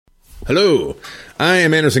Hello, I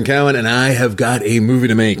am Anderson Cowan, and I have got a movie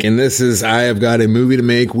to make. And this is I have got a movie to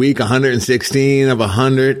make, week 116 of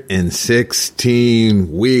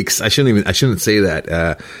 116 weeks. I shouldn't say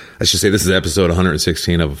that. I should say this is episode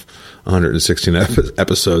 116 of 116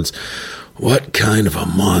 episodes. What kind of a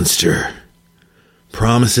monster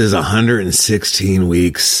promises 116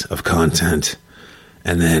 weeks of content,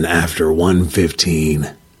 and then after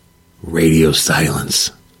 115, radio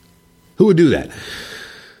silence? Who would do that?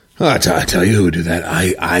 I tell you who would do that.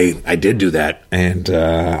 I did do that, and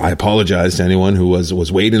I apologize to anyone who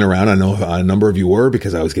was waiting around. I know a number of you were,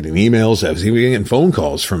 because I was getting emails. I was even getting phone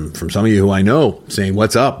calls from some of you who I know saying,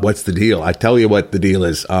 "What's up? What's the deal?" I tell you what the deal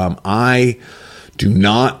is. I do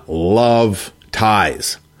not love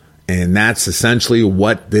ties, and that's essentially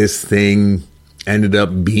what this thing ended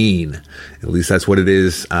up being. At least that's what it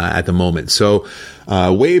is at the moment. So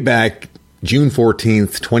way back June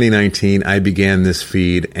 14th, 2019, I began this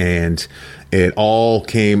feed, and it all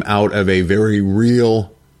came out of a very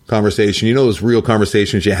real conversation. You know, those real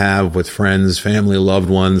conversations you have with friends, family, loved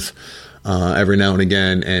ones, every now and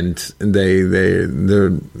again, and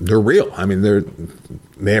they're real. I mean,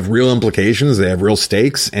 they have real implications. They have real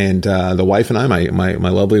stakes. And the wife and I, my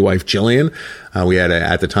lovely wife Jillian, we had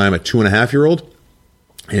at the time a 2.5-year-old,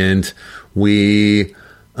 and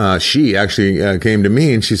she actually came to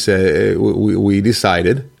me and she said, we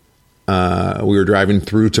decided, we were driving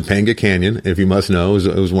through Topanga Canyon, if you must know.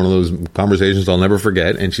 It was one of those conversations I'll never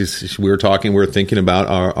forget. And we were thinking about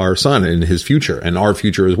our son and his future and our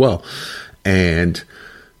future as well. And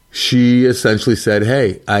she essentially said,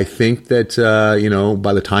 "Hey, I think that,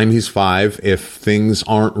 by the time he's 5, if things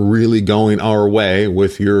aren't really going our way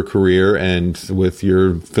with your career and with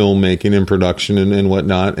your filmmaking and production and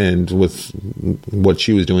whatnot, and with what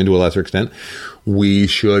she was doing to a lesser extent, we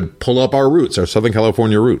should pull up our roots, our Southern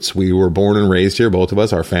California roots. We were born and raised here, both of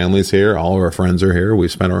us. Our family's here. All of our friends are here.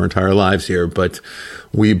 We've spent our entire lives here. But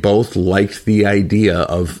we both liked the idea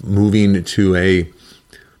of moving to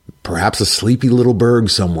perhaps a sleepy little burg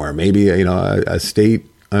somewhere, maybe, a state,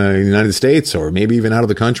 United States, or maybe even out of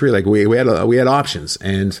the country. Like we had options,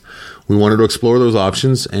 and we wanted to explore those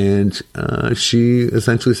options. And she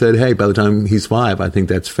essentially said, "Hey, by the time he's 5, I think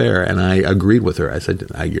that's fair." And I agreed with her. I said,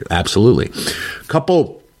 "Absolutely." A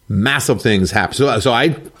couple massive things happened. So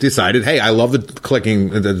I decided, hey, I love the clicking,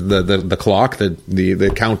 the clock,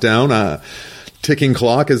 the countdown, ticking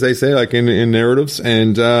clock, as they say, like in narratives.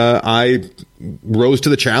 And I rose to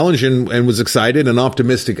the challenge and was excited and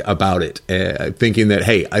optimistic about it, thinking that,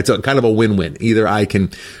 hey, it's a kind of a win-win. Either I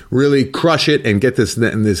can really crush it and get this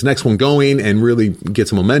next one going and really get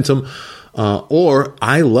some momentum, or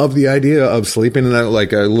I love the idea of sleeping in a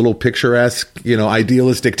little picturesque,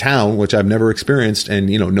 idealistic town, which I've never experienced, and,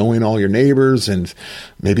 knowing all your neighbors and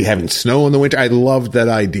maybe having snow in the winter. I loved that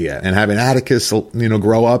idea, and having Atticus,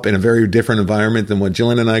 grow up in a very different environment than what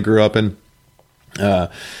Jillian and I grew up in.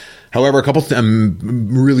 However, a couple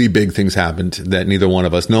really big things happened that neither one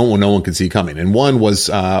of us, no one could see coming. And one was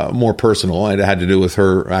more personal. It had to do with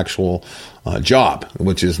her actual job,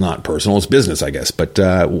 which is not personal, it's business, I guess. But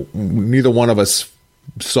neither one of us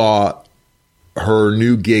saw her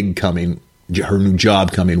new gig coming, her new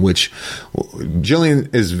job coming, which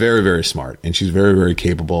Jillian is very, very smart, and she's very, very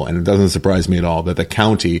capable. And it doesn't surprise me at all that the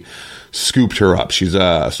county scooped her up. She's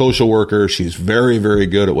a social worker. She's very, very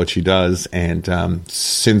good at what she does. And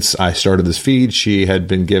since I started this feed, she has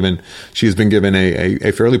been given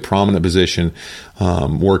a fairly prominent position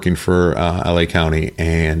working for LA County.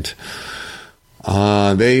 And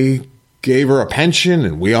they gave her a pension,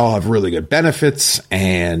 and we all have really good benefits.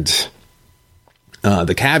 And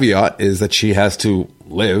the caveat is that she has to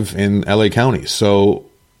live in LA County. So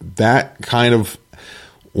that kind of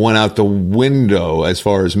went out the window as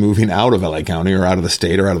far as moving out of LA County or out of the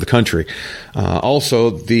state or out of the country. Also,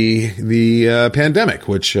 the pandemic,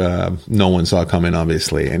 which no one saw coming,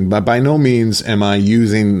 obviously. And by no means am I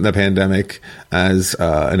using the pandemic as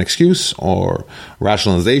an excuse or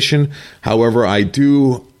rationalization. However, I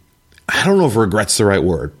don't know if regret's the right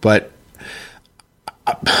word, but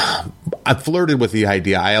I flirted with the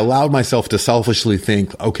idea. I allowed myself to selfishly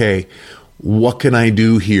think, okay, what can I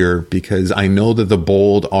do here? Because I know that the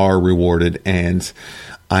bold are rewarded, and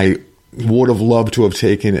I would have loved to have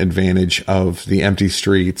taken advantage of the empty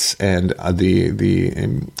streets and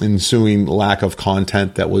the ensuing lack of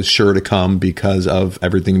content that was sure to come because of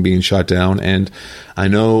everything being shut down. And I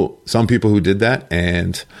know some people who did that,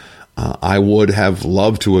 and I would have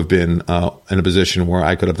loved to have been in a position where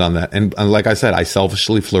I could have done that. And like I said, I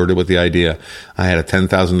selfishly flirted with the idea. I had a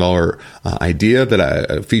 $10,000 idea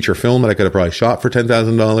a feature film that I could have probably shot for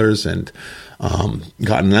 $10,000 and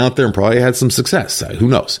gotten out there and probably had some success. Who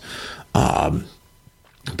knows?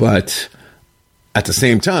 But at the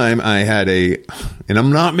same time, I had and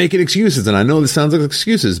I'm not making excuses, and I know this sounds like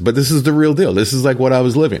excuses, but this is the real deal. This is like what I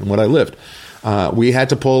was living, what I lived. We had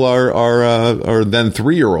to pull our then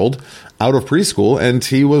 3-year-old out of preschool, and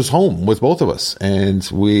he was home with both of us. And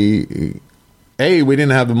we didn't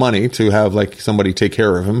have the money to have like somebody take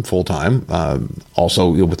care of him full time. Also,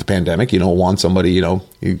 with the pandemic, you don't want somebody,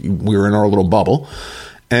 we were in our little bubble,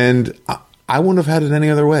 and I wouldn't have had it any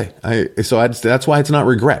other way. That's why it's not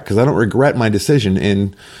regret, because I don't regret my decision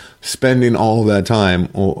in spending all of that time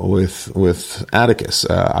with Atticus.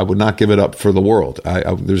 I would not give it up for the world.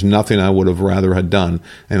 There's nothing I would have rather had done.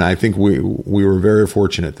 And I think we were very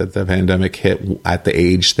fortunate that the pandemic hit at the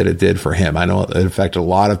age that it did for him. I know it affected a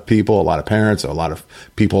lot of people, a lot of parents, a lot of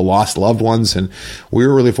people lost loved ones. And we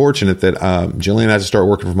were really fortunate that Jillian had to start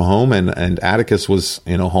working from home, and Atticus was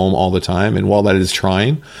home all the time. And while that is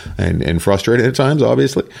trying and frustrating at times,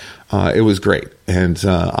 obviously, it was great, and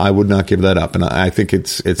I would not give that up. And I think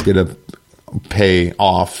it's going to pay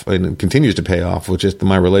off, and it continues to pay off with just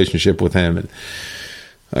my relationship with him. And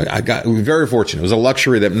I got very fortunate. It was a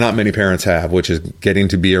luxury that not many parents have, which is getting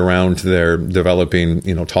to be around their developing,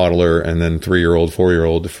 toddler and then 3-year-old,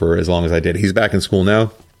 4-year-old for as long as I did. He's back in school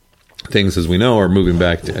now. Things, as we know, are moving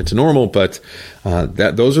back to normal, but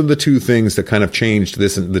those are the two things that kind of changed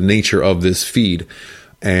the nature of this feed.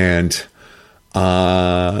 And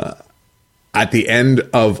at the end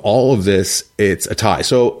of all of this, it's a tie.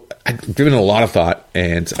 So I've given it a lot of thought,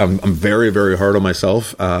 and I'm very, very hard on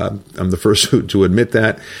myself. I'm the first to admit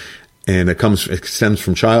that. And it stems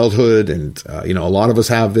from childhood. And, a lot of us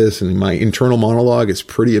have this, and my internal monologue is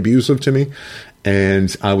pretty abusive to me.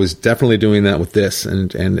 And I was definitely doing that with this,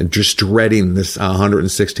 and just dreading this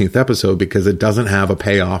 116th episode, because it doesn't have a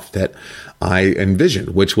payoff that I envisioned,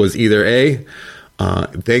 which was either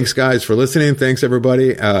thanks guys for listening. Thanks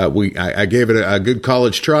everybody. I gave it a good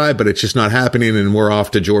college try, but it's just not happening, and we're off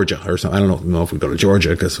to Georgia or something. I don't know if we go to Georgia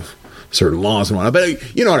because of certain laws and whatnot,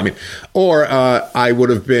 but you know what I mean. Or I would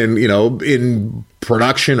have been, in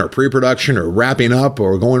production or pre-production or wrapping up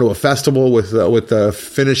or going to a festival with a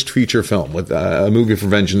finished feature film, with a movie for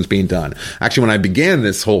vengeance being done. Actually, when I began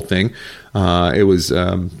this whole thing, it was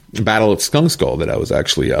Battle at Skunk Skull that I was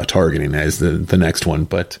actually targeting as the next one,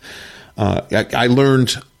 but I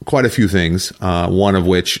learned quite a few things. One of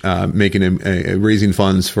which, raising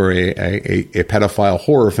funds for a pedophile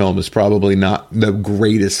horror film is probably not the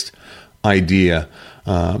greatest idea.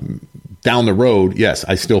 Down the road, yes,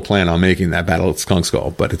 I still plan on making that Battle at Skunk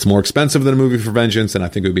Skull, but it's more expensive than a movie for vengeance, and I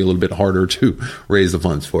think it would be a little bit harder to raise the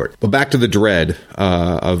funds for it. But back to the dread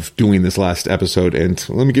of doing this last episode, and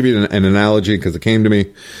let me give you an analogy because it came to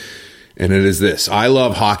me, and it is this. I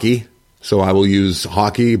love hockey. So I will use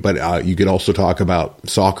hockey, but you could also talk about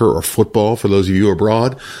soccer or football for those of you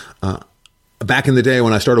abroad. Back in the day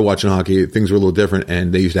when I started watching hockey, things were a little different,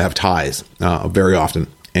 and they used to have ties very often.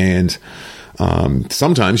 And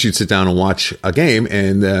sometimes you'd sit down and watch a game,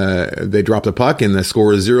 and they drop the puck, and the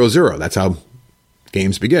score is 0-0. That's how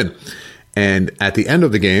games begin. And at the end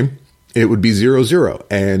of the game, it would be 0-0.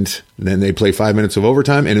 And then they play 5 minutes of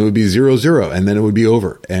overtime, and it would be 0-0, and then it would be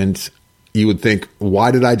over. And you would think, why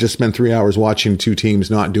did I just spend 3 hours watching two teams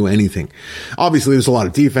not do anything? Obviously, there's a lot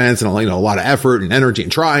of defense and a lot of effort and energy and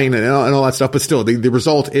trying and all that stuff. But still, the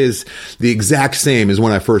result is the exact same as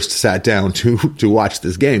when I first sat down to watch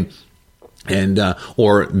this game, and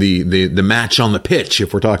or the match on the pitch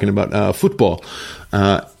if we're talking about football.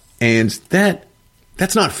 And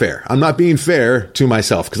that's not fair. I'm not being fair to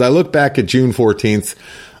myself, because I look back at June 14th,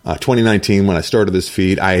 2019, when I started this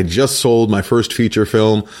feed. I had just sold my first feature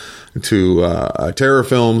film to Terror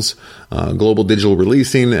Films, Global Digital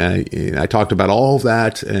Releasing. I talked about all of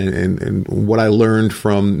that and what I learned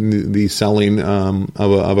from the selling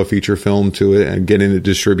of a feature film to it and getting it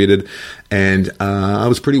distributed. And I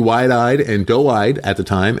was pretty wide-eyed and doe-eyed at the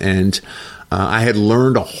time, and I had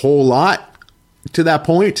learned a whole lot to that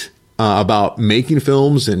point about making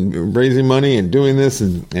films and raising money and doing this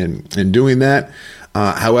and doing that.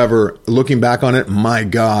 However, looking back on it, my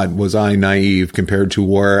God, was I naive compared to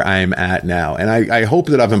where I'm at now. And I hope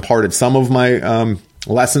that I've imparted some of my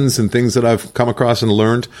lessons and things that I've come across and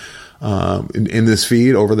learned in this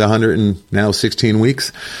feed over the 116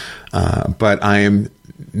 weeks. But I am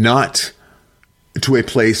not to a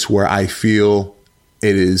place where I feel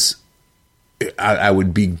it is I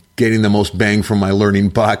would be getting the most bang from my learning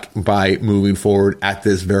buck by moving forward at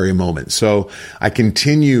this very moment. So I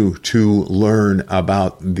continue to learn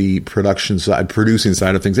about the producing side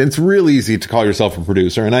of things. And it's real easy to call yourself a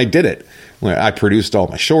producer, and I did it. I produced all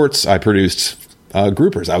my shorts. I produced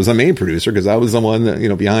Groupers. I was the main producer because I was the one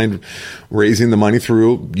that, behind raising the money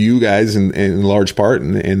through you guys in large part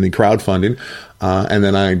in the crowdfunding. And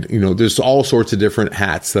then there's all sorts of different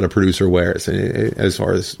hats that a producer wears as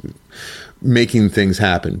far as making things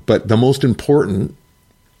happen. But the most important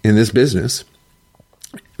in this business,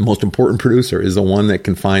 most important producer is the one that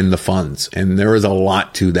can find the funds. And there is a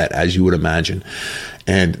lot to that, as you would imagine.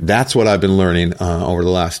 And that's what I've been learning over the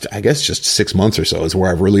last, I guess, just 6 months or so is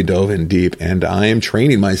where I've really dove in deep. And I am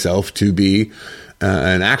training myself to be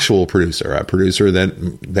an actual producer, a producer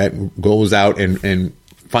that goes out and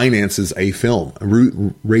finances a film,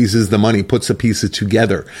 raises the money, puts the pieces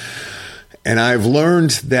together. And I've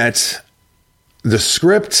learned that the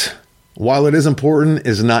script, while it is important,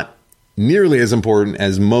 is not nearly as important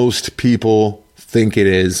as most people think it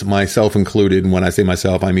is, myself included. And when I say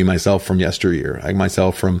myself, I mean myself from yesteryear,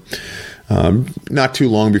 myself from not too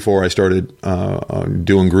long before I started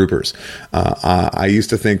doing groupers. I used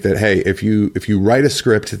to think that, hey, if you write a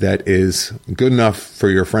script that is good enough for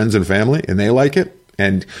your friends and family and they like it,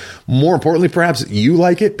 and more importantly, perhaps you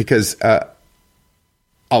like it, because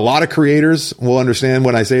a lot of creators will understand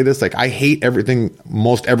when I say this. Like, I hate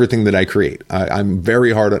most everything that I create. I'm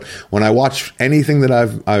very hard on when I watch anything that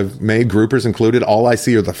I've made, groupers included. All I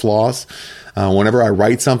see are the flaws. Whenever I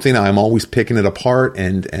write something, I'm always picking it apart.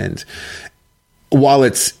 And while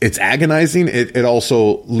it's agonizing, it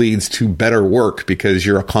also leads to better work because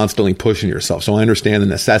you're constantly pushing yourself. So I understand the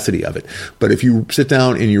necessity of it. But if you sit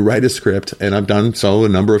down and you write a script, and I've done so a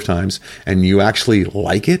number of times, and you actually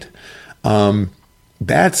like it, that'll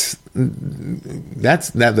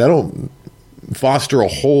foster a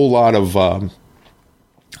whole lot of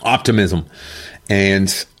optimism.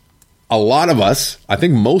 And a lot of us, I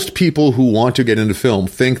think most people who want to get into film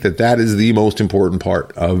think that is the most important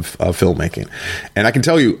part of filmmaking. And I can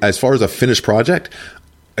tell you, as far as a finished project,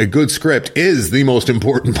 a good script is the most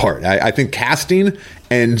important part. I think casting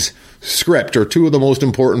and script are two of the most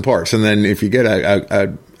important parts. And then if you get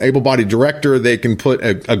a able-bodied director, they can put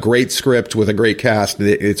a great script with a great cast.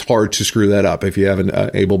 It's hard to screw that up if you have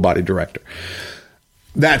an able-bodied director.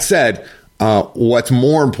 That said, what's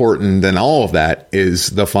more important than all of that is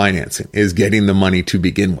the financing, is getting the money to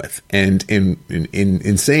begin with. And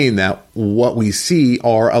in saying that, what we see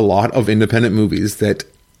are a lot of independent movies that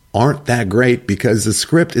aren't that great because the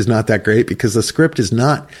script is not that great, because the script is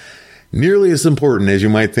not nearly as important as you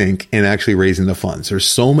might think in actually raising the funds. There's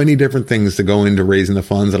so many different things that go into raising the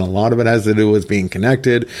funds, and a lot of it has to do with being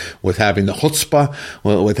connected, with having the chutzpah,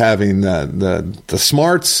 with having the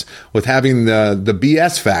smarts, with having the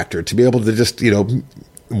BS factor to be able to just,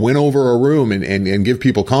 win over a room and give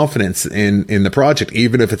people confidence in the project,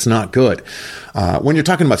 even if it's not good. When you're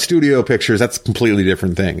talking about studio pictures, that's a completely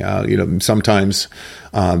different thing. Sometimes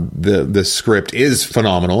the script is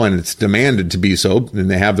phenomenal and it's demanded to be so, and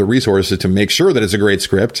they have the resources to make sure that it's a great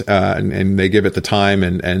script, and they give it the time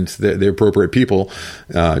and the appropriate people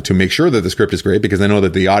to make sure that the script is great, because they know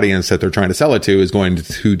that the audience that they're trying to sell it to is going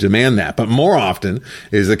to demand that. But more often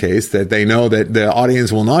is the case that they know that the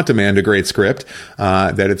audience will not demand a great script,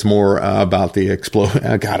 that it's more about the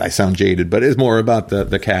God, I sound jaded, but it's more about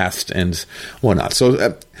the cast and whatnot.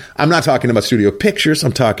 So I'm not talking about studio pictures.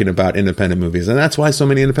 I'm talking about independent movies. And that's why so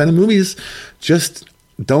many independent movies just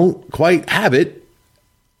don't quite have it.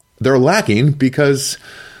 They're lacking because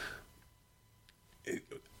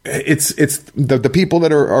it's the people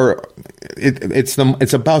that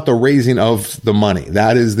it's about the raising of the money.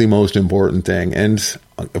 That is the most important thing. And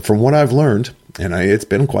from what I've learned, and it's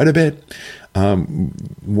been quite a bit,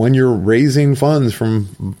 when you're raising funds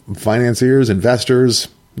from financiers, investors,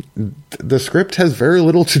 the script has very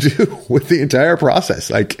little to do with the entire process.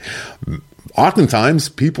 Like, oftentimes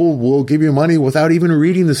people will give you money without even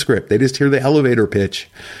reading the script. They just hear the elevator pitch,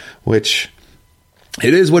 which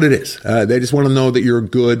it is what it is. They just want to know that you're a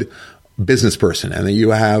good business person and that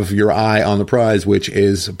you have your eye on the prize, which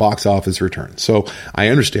is box office return. So I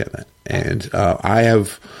understand that. And I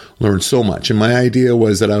have learned so much. And my idea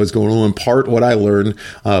was that I was going to impart what I learned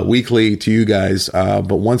weekly to you guys.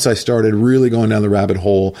 But once I started really going down the rabbit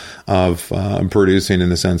hole of producing in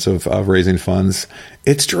the sense of raising funds,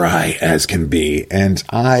 it's dry as can be. And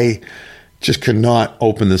I just could not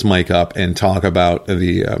open this mic up and talk about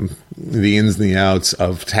the ins and the outs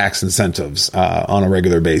of tax incentives on a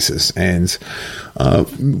regular basis and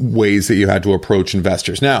ways that you had to approach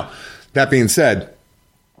investors. Now, that being said,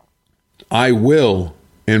 I will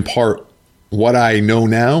impart what I know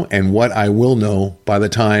now and what I will know by the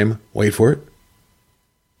time, wait for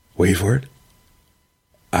it,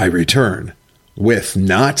 I return with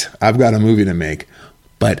not, I've got a movie to make,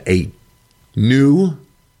 but a new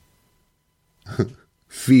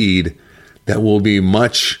feed that will be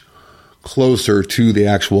much closer to the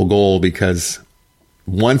actual goal, because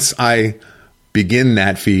once I begin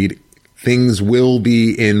that feed, things will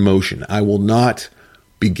be in motion. I will not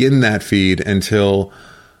begin that feed until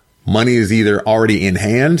money is either already in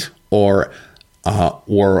hand or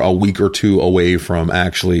a week or two away from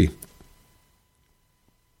actually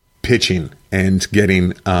pitching and getting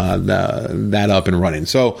that up and running.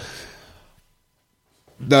 So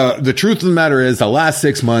the truth of the matter is, the last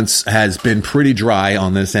 6 months has been pretty dry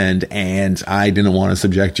on this end, and I didn't want to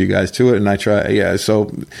subject you guys to it. And I try,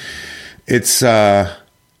 so it's, I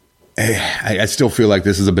still feel like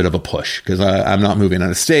this is a bit of a push, because I'm not moving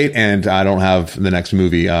out of state and I don't have the next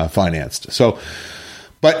movie financed. So,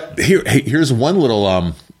 but here's one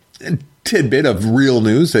little tidbit of real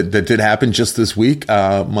news that did happen just this week.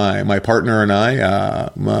 My partner and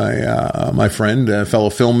I, my friend, a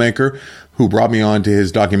fellow filmmaker who brought me on to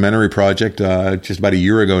his documentary project just about a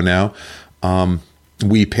year ago now,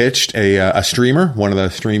 we pitched a streamer, one of the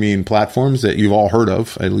streaming platforms that you've all heard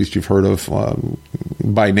of. At least you've heard of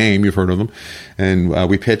by name. You've heard of them, and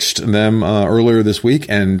we pitched them earlier this week,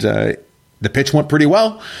 and the pitch went pretty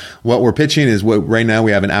well. What we're pitching is right now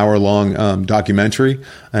we have an hour-long documentary.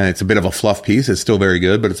 It's a bit of a fluff piece. It's still very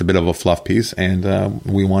good, but it's a bit of a fluff piece, and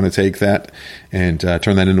we want to take that and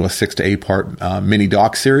turn that into a 6 to 8 part mini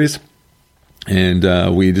doc series.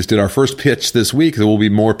 And we just did our first pitch this week. There will be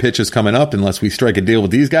more pitches coming up unless we strike a deal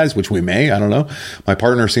with these guys, which we may. I don't know. My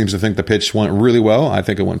partner seems to think the pitch went really well. I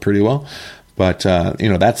think it went pretty well. But,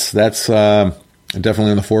 that's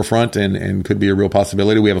definitely on the forefront and could be a real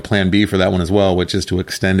possibility. We have a plan B for that one as well, which is to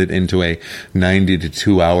extend it into a 90 to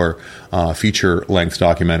 2 hour feature length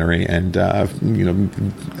documentary and, do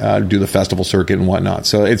the festival circuit and whatnot.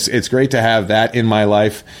 So it's great to have that in my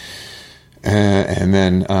life. And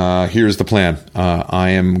then here's the plan. I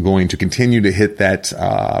am going to continue to hit that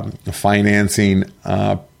financing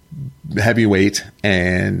heavyweight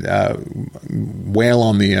and wail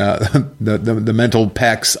on the mental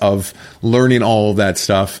pecs of learning all of that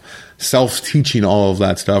stuff, self-teaching all of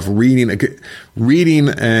that stuff, reading, and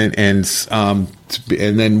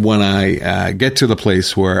then when I get to the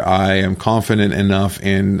place where I am confident enough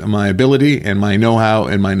in my ability and my know-how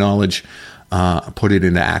and my knowledge, put it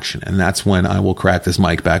into action. And that's when I will crack this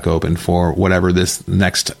mic back open for whatever this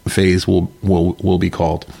next phase will be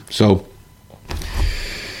called. So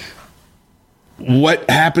what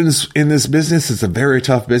happens in this business is a very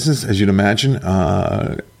tough business, as you'd imagine.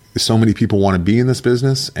 So many people want to be in this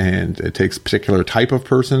business, and it takes a particular type of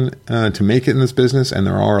person to make it in this business. And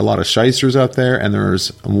there are a lot of shysters out there. And there's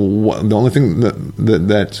the only thing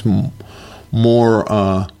that's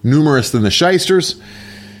more numerous than the shysters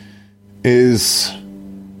is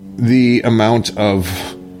the amount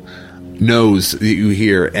of no's that you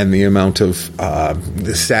hear and the amount of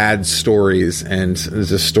the sad stories and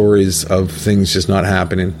the stories of things just not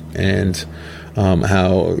happening, and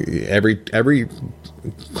how every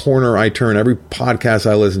corner I turn, every podcast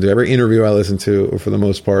I listen to, every interview I listen to, for the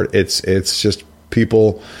most part, it's just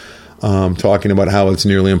people talking about how it's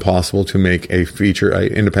nearly impossible to make an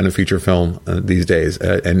independent feature film these days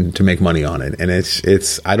and to make money on it. And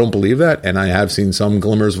it's I don't believe that. And I have seen some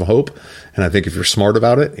glimmers of hope. And I think if you're smart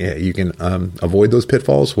about it, you can avoid those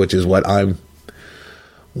pitfalls, which is what I'm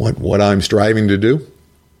striving to do.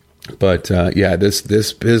 But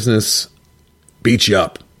this business beats you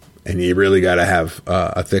up. And you really got to have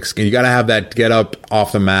a thick skin. You got to have that get up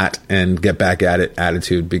off the mat and get back at it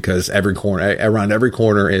attitude, because around every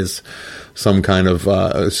corner is some kind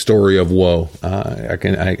of story of woe. I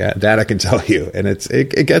can tell you, and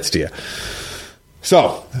it gets to you.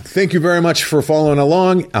 So thank you very much for following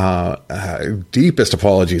along. Deepest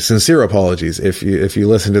apologies, sincere apologies, if you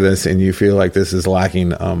listen to this and you feel like this is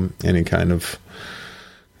lacking any kind of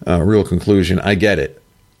real conclusion. I get it.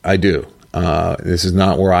 I do. This is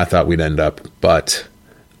not where I thought we'd end up, but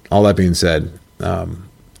all that being said,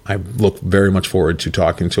 I look very much forward to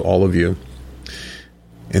talking to all of you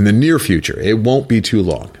in the near future. It won't be too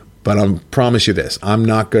long, but I promise you this: I'm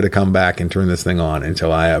not going to come back and turn this thing on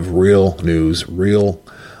until I have real news, real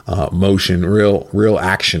motion, real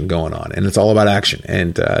action going on. And it's all about action.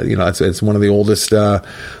 And, it's one of the oldest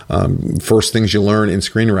first things you learn in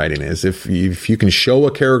screenwriting is if you can show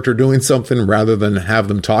a character doing something rather than have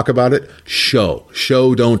them talk about it, show,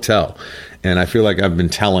 don't tell. And I feel like I've been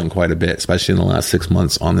telling quite a bit, especially in the last 6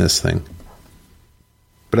 months on this thing.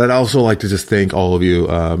 But I'd also like to just thank all of you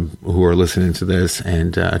who are listening to this,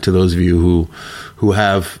 and to those of you who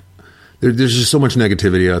have. There's just so much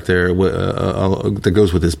negativity out there that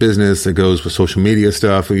goes with this business, that goes with social media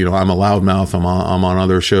stuff. I'm a loudmouth. I'm on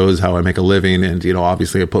other shows, how I make a living. And,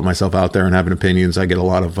 obviously I put myself out there and having opinions. I get a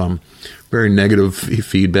lot of very negative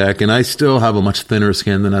feedback, and I still have a much thinner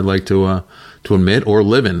skin than I'd like to admit or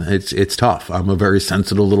live in. It's tough. I'm a very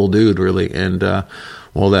sensitive little dude, really, and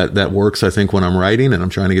well, that works. I think when I'm writing and I'm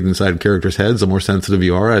trying to get inside characters' heads, the more sensitive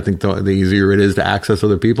you are, I think the easier it is to access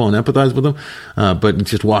other people and empathize with them. But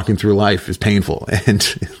just walking through life is painful,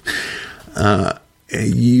 and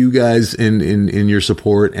you guys in your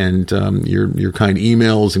support and your kind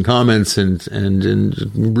emails and comments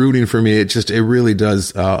and rooting for me, it really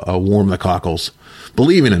does warm the cockles.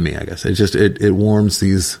 Believing in me, I guess it warms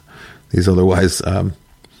these otherwise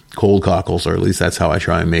cold cockles, or at least that's how I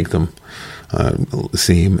try and make them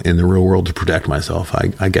seem in the real world to protect myself.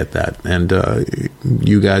 I get that, and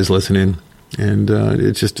you guys listening, and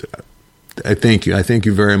I thank you. I thank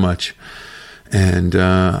you very much. And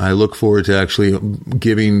I look forward to actually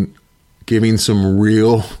giving some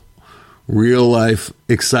real life,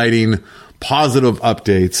 exciting, positive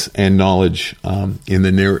updates and knowledge in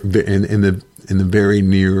the very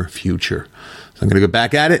near future. So I'm going to go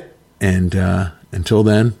back at it, and until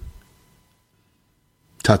then,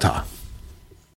 ta-ta.